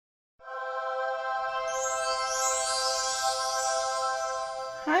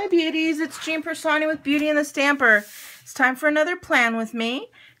Hi beauties, it's Jean Piersanti with Beauty and the Stamper. It's time for another plan with me.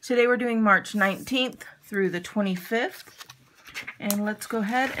 Today we're doing March 19th through the 25th. And let's go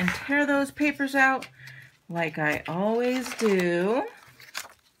ahead and tear those papers out like I always do.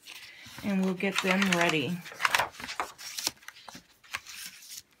 And we'll get them ready.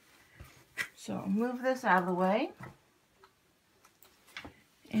 So I'll move this out of the way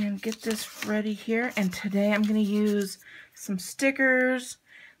and get this ready here. And today I'm going to use some stickers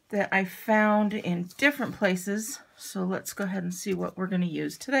that I found in different places. So let's go ahead and see what we're going to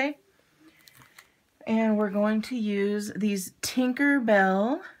use today. And we're going to use these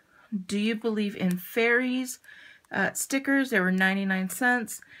Tinkerbell Do You Believe in Fairies stickers. They were 99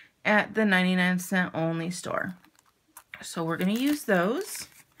 cents at the 99-cent only store. So we're going to use those.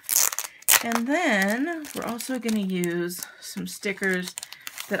 And then we're also going to use some stickers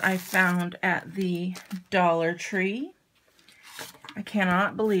that I found at the Dollar Tree. I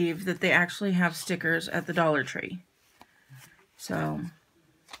cannot believe that they actually have stickers at the Dollar Tree. So I'm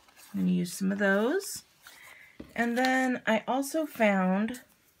going to use some of those. And then I also found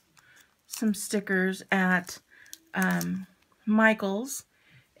some stickers at Michael's.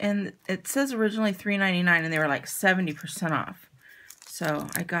 And it says originally $3.99 and they were like 70% off. So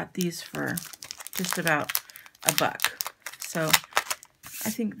I got these for just about $1. So I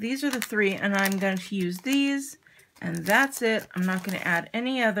think these are the three, and I'm going to use these, and that's it. I'm not going to add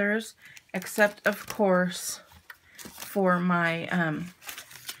any others, except of course for my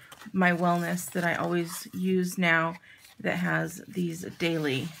my wellness that I always use now that has these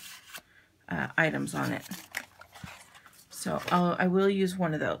daily items on it. So I will use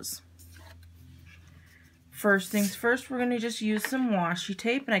one of those. First things first, we're going to just use some washi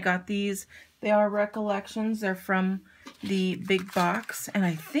tape, and I got these. They are Recollections. They're from the big box, and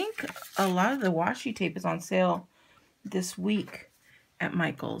I think a lot of the washi tape is on sale this week at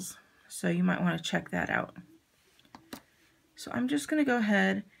Michael's, so you might want to check that out. So I'm just going to go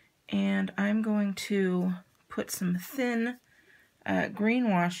ahead and I'm going to put some thin green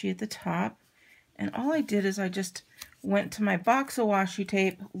washi at the top, and all I did is I just went to my box of washi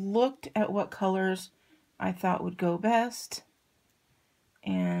tape, looked at what colors I thought would go best,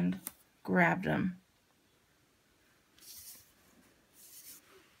 and grabbed them.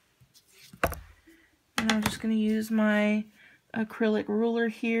 And I'm just going to use my acrylic ruler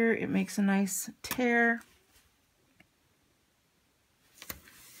here. It makes a nice tear.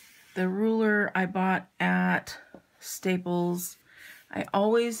 The ruler I bought at Staples. I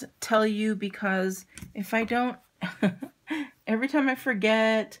always tell you because if I don't, every time I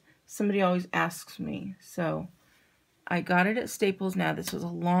forget, somebody always asks me. So I got it at Staples now. This was a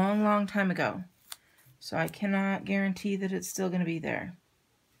long, long time ago. So I cannot guarantee that it's still going to be there.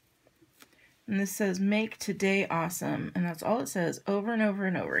 And this says, make today awesome. And that's all it says over and over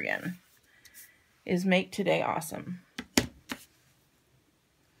and over again, is make today awesome.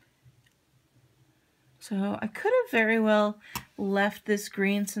 So I could have very well left this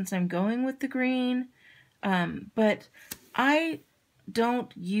green since I'm going with the green. But I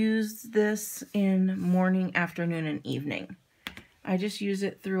don't use this in morning, afternoon, and evening. I just use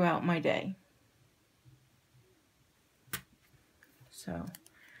it throughout my day. So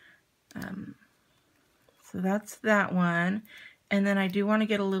that's that one. And then I do want to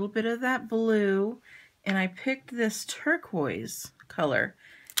get a little bit of that blue, and I picked this turquoise color.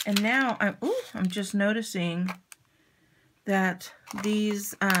 And now I'm just noticing that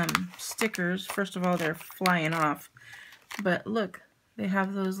these stickers, first of all, they're flying off, but look, they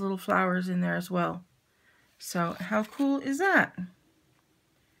have those little flowers in there as well. So how cool is that?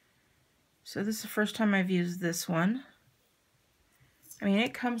 So this is the first time I've used this one. I mean,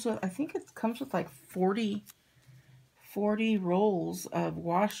 it comes with, I think it comes with like 40 rolls of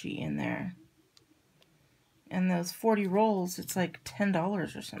washi in there. And those 40 rolls, it's like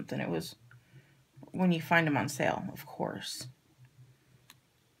 $10 or something. It was when you find them on sale, of course.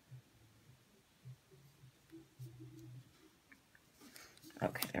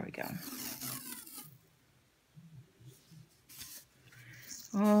 Okay, there we go.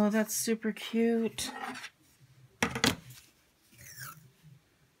 Oh, that's super cute.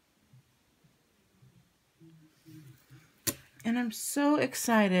 And I'm so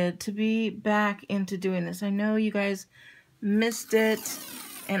excited to be back into doing this. I know you guys missed it,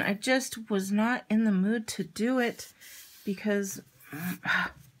 and I just was not in the mood to do it because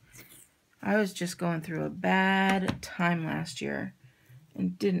I was just going through a bad time last year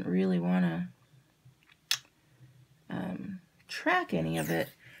and didn't really want to track any of it.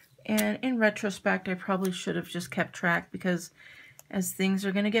 And in retrospect, I probably should have just kept track, because as things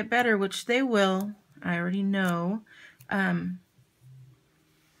are going to get better, which they will, I already know,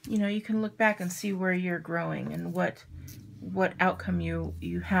 you know, you can look back and see where you're growing and what outcome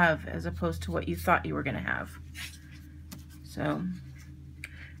you have as opposed to what you thought you were going to have. So,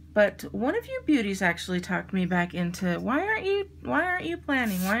 but one of you beauties actually talked me back into, why aren't you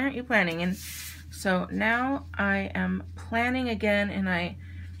planning? And so now I am planning again, and I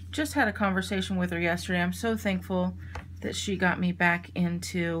just had a conversation with her yesterday. I'm so thankful that she got me back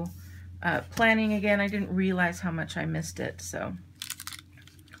into planning again. I didn't realize how much I missed it. So,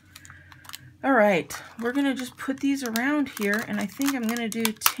 all right, we're gonna just put these around here, and I think I'm gonna do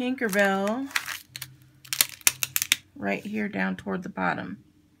Tinkerbell right here down toward the bottom.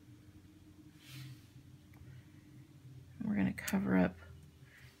 We're gonna cover up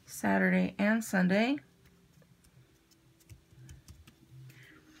Saturday and Sunday.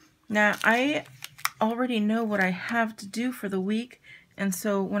 Now, I already know what I have to do for the week, and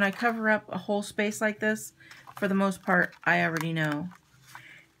so when I cover up a whole space like this, for the most part, I already know.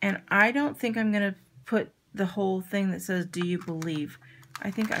 And I don't think I'm going to put the whole thing that says, "Do you believe?"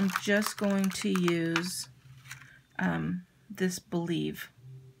 I think I'm just going to use this "believe"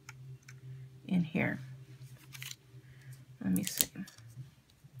 in here. Let me see.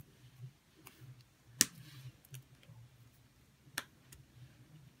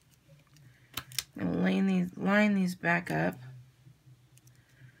 I'm going to line these back up.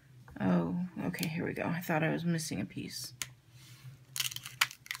 Oh, okay, here we go. I thought I was missing a piece.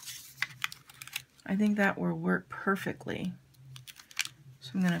 I think that will work perfectly.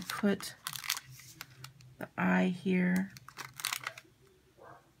 So I'm going to put the eye here.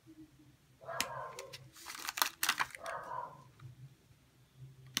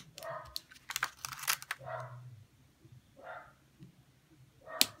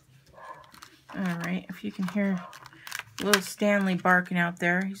 All right, if you can hear little Stanley barking out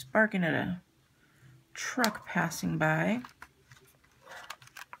there. He's barking at a truck passing by.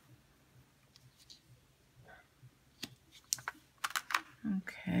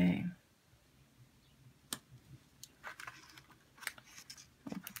 Okay.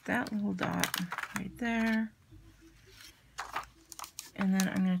 I'll put that little dot right there. And then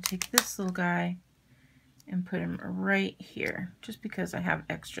I'm going to take this little guy and put him right here, just because I have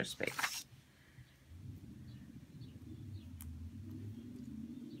extra space.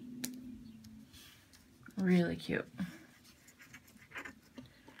 Really cute.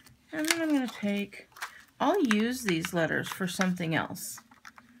 And then I'm going to take, I'll use these letters for something else.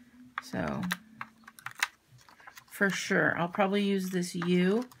 So, for sure, I'll probably use this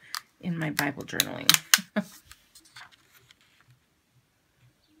U in my Bible journaling.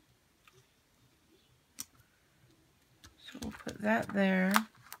 So we'll put that there.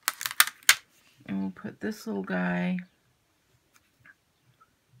 And we'll put this little guy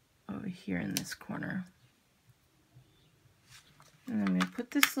over here in this corner. And I'm going to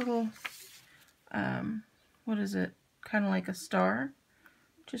put this little, what is it? Kind of like a star,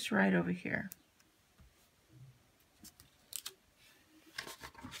 just right over here.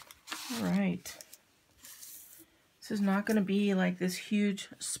 All right. This is not going to be like this huge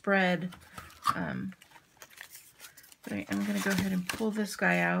spread, but I'm going to go ahead and pull this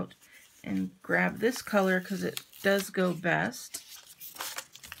guy out and grab this color because it does go best.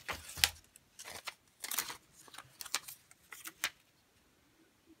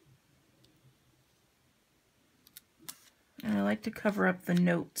 And I like to cover up the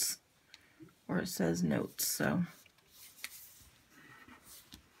notes where it says notes, so.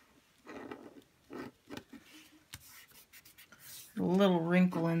 A little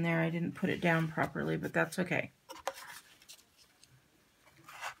wrinkle in there. I didn't put it down properly, but that's okay.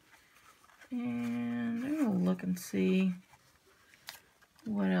 And I'm going to look and see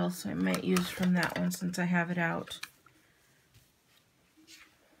what else I might use from that one since I have it out.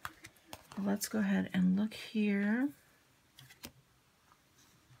 Let's go ahead and look here.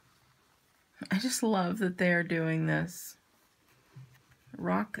 I just love that they are doing this.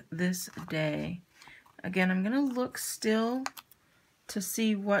 Rock this day. Again, I'm going to look still to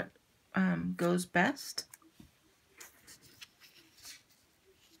see what goes best.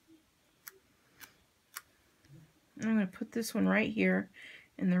 And I'm going to put this one right here.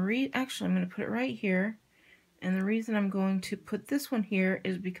 And actually, I'm going to put it right here. And the reason I'm going to put this one here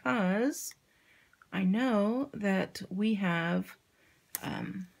is because I know that we have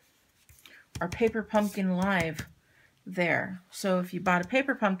our Paper Pumpkin Live there. So if you bought a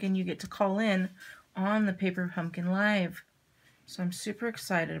Paper Pumpkin, you get to call in on the Paper Pumpkin Live. So I'm super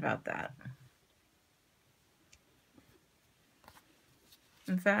excited about that.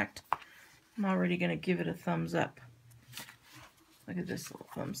 In fact, I'm already going to give it a thumbs up. Look at this little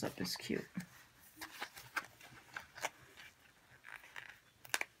thumbs up, it's cute.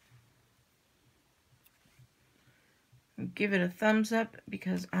 give it a thumbs up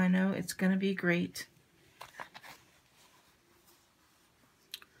because I know it's going to be great.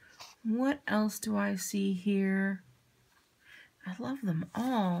 What else do I see here? I love them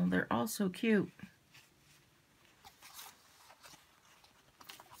all. They're all so cute.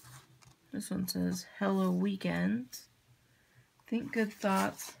 This one says, Hello Weekend. Think good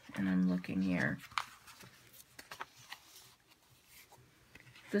thoughts. And I'm looking here.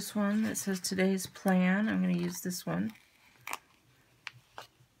 This one that says today's plan. I'm going to use this one.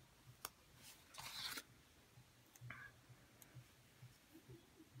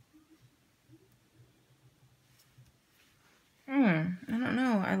 I don't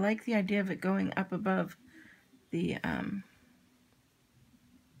know. I like the idea of it going up above the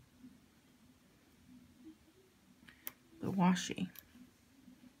washi.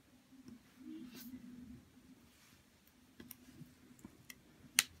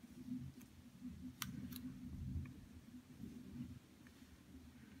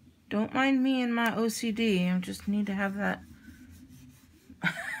 Don't mind me and my OCD. I just need to have that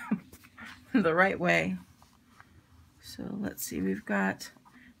the right way. So let's see. We've got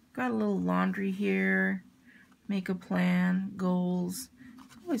a little laundry here. Make a plan. Goals.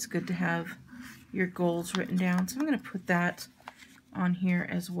 It's always good to have your goals written down. So I'm going to put that on here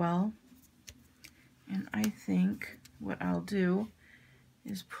as well. And I think what I'll do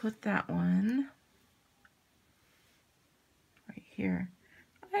is put that one right here.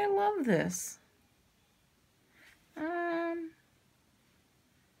 I love this. I'll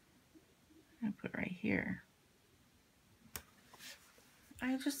put it right here.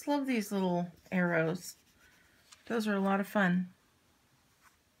 I just love these little arrows. Those are a lot of fun.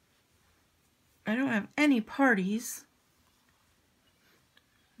 I don't have any parties.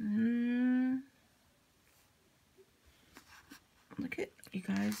 Look at you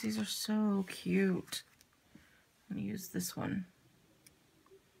guys. These are so cute. I'm going to use this one.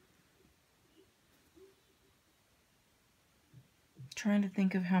 Trying to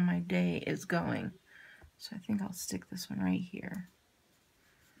think of how my day is going. So I think I'll stick this one right here.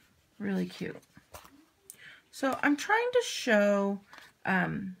 Really cute. So I'm trying to show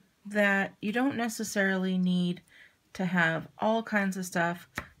that you don't necessarily need to have all kinds of stuff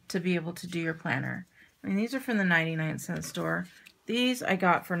to be able to do your planner. I mean, these are from the 99-cent store. These I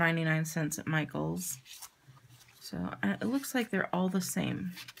got for 99 cents at Michael's. So it looks like they're all the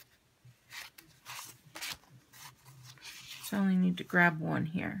same. So I only need to grab one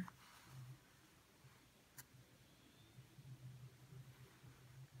here.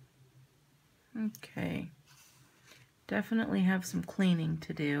 Okay. Definitely have some cleaning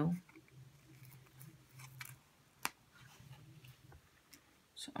to do.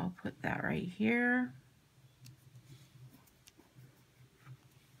 So I'll put that right here.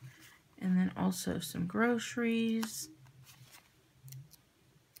 And then also some groceries.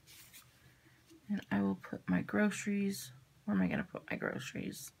 And I will put my groceries. Where am I going to put my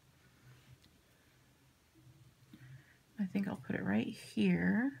groceries? I think I'll put it right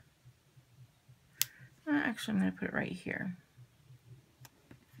here. Actually, I'm going to put it right here.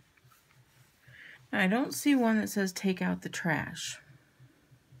 Now, I don't see one that says take out the trash.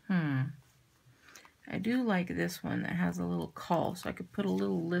 I do like this one that has a little call, so I could put a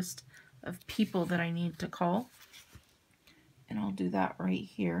little list of people that I need to call. And I'll do that right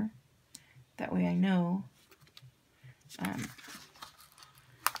here. That way I know that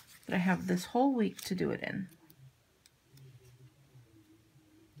I have this whole week to do it in.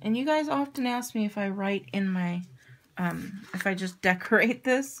 And you guys often ask me if I write in my, if I just decorate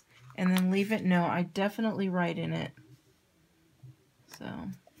this and then leave it. No, I definitely write in it. So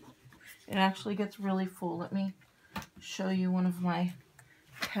it actually gets really full. Let me show you one of my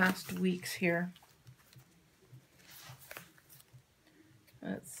past weeks here.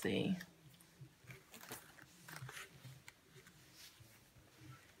 Let's see.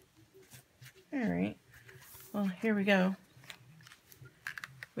 All right. Well, here we go.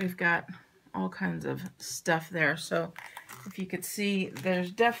 We've got all kinds of stuff there. So if you could see,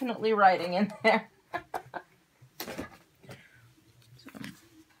 there's definitely writing in there.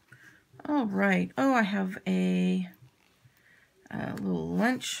 All right. Oh, I have a little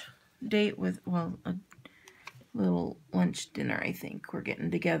lunch date with, well, a little lunch dinner, I think. We're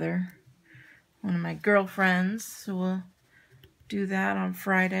getting together. One of my girlfriends. So we'll do that on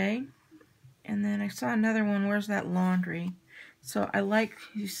Friday. And then I saw another one. Where's that laundry? So I like,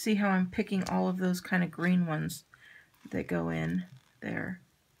 you see how I'm picking all of those kind of green ones that go in there.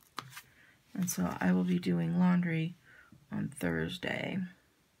 And so I will be doing laundry on Thursday.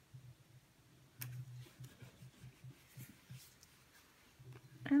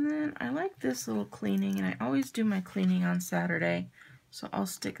 And then I like this little cleaning, and I always do my cleaning on Saturday, so I'll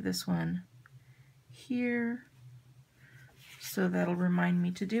stick this one here, so that'll remind me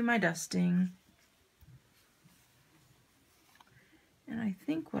to do my dusting. And I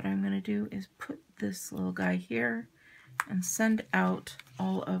think what I'm going to do is put this little guy here and send out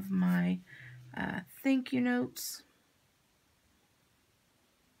all of my thank you notes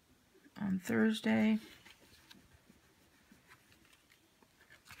on Thursday.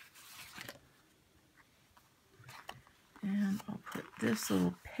 And I'll put this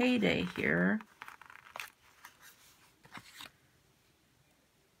little payday here.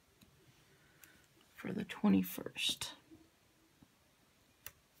 For the 21st.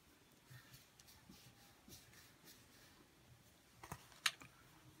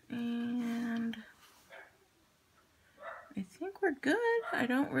 And I think we're good. I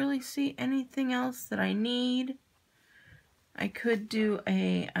don't really see anything else that I need. I could do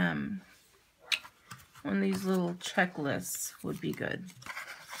a one of these little checklists would be good.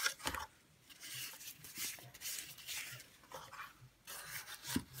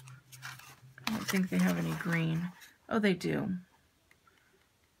 I don't think they have any green. Oh, they do.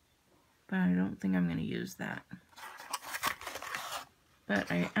 But I don't think I'm going to use that.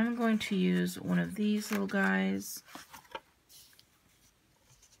 But I am going to use one of these little guys.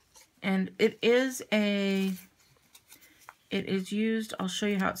 And it is used, I'll show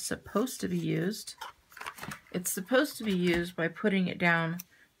you how it's supposed to be used. It's supposed to be used by putting it down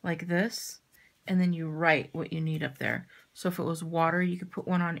like this, and then you write what you need up there. So if it was water, you could put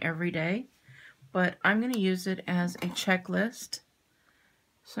one on every day. But I'm going to use it as a checklist.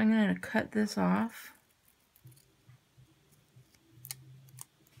 So I'm going to cut this off.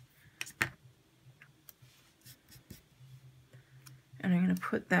 And I'm going to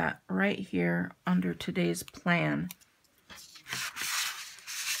put that right here under today's plan.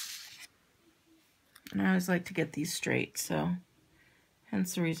 And I always like to get these straight, so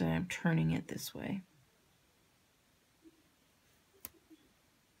hence the reason I'm turning it this way.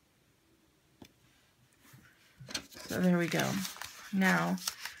 So there we go. Now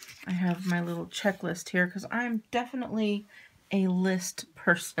I have my little checklist here because I'm definitely a list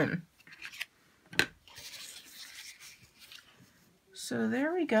person. So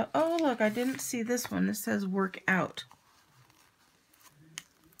there we go. Oh, look, I didn't see this one. This says work out.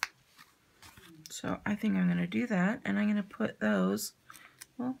 So I think I'm going to do that, and I'm going to put those,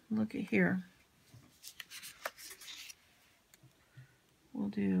 well, look at here. We'll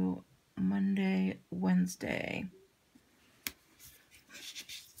do Monday, Wednesday,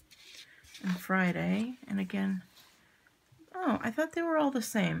 and Friday. And again, oh, I thought they were all the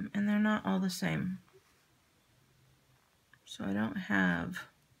same, and they're not all the same. So I don't have,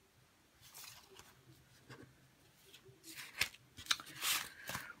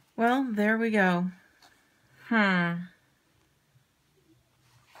 well, there we go. Well,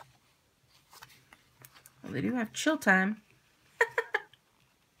 they do have chill time.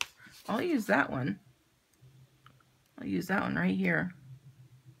 I'll use that one. I'll use that one right here.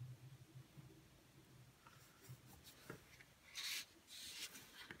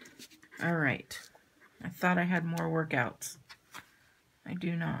 All right. I thought I had more workouts. I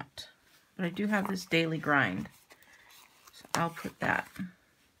do not. But I do have this daily grind. So I'll put that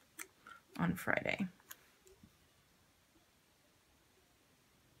on Friday.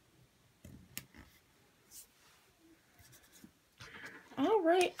 All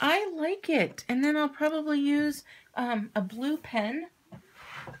right, I like it. And then I'll probably use a blue pen,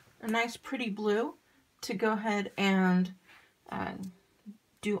 a nice pretty blue, to go ahead and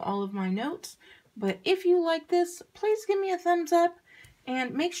do all of my notes. But if you like this, please give me a thumbs up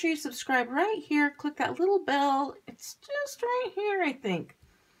and make sure you subscribe right here. Click that little bell. It's just right here, I think.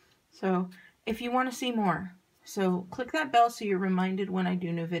 So if you want to see more, so click that bell so you're reminded when I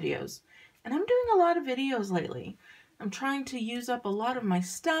do new videos. And I'm doing a lot of videos lately. I'm trying to use up a lot of my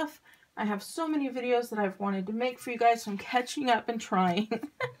stuff. I have so many videos that I've wanted to make for you guys, so I'm catching up and trying.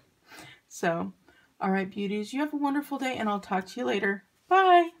 So, all right, beauties, you have a wonderful day, and I'll talk to you later.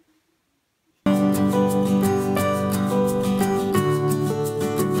 Bye.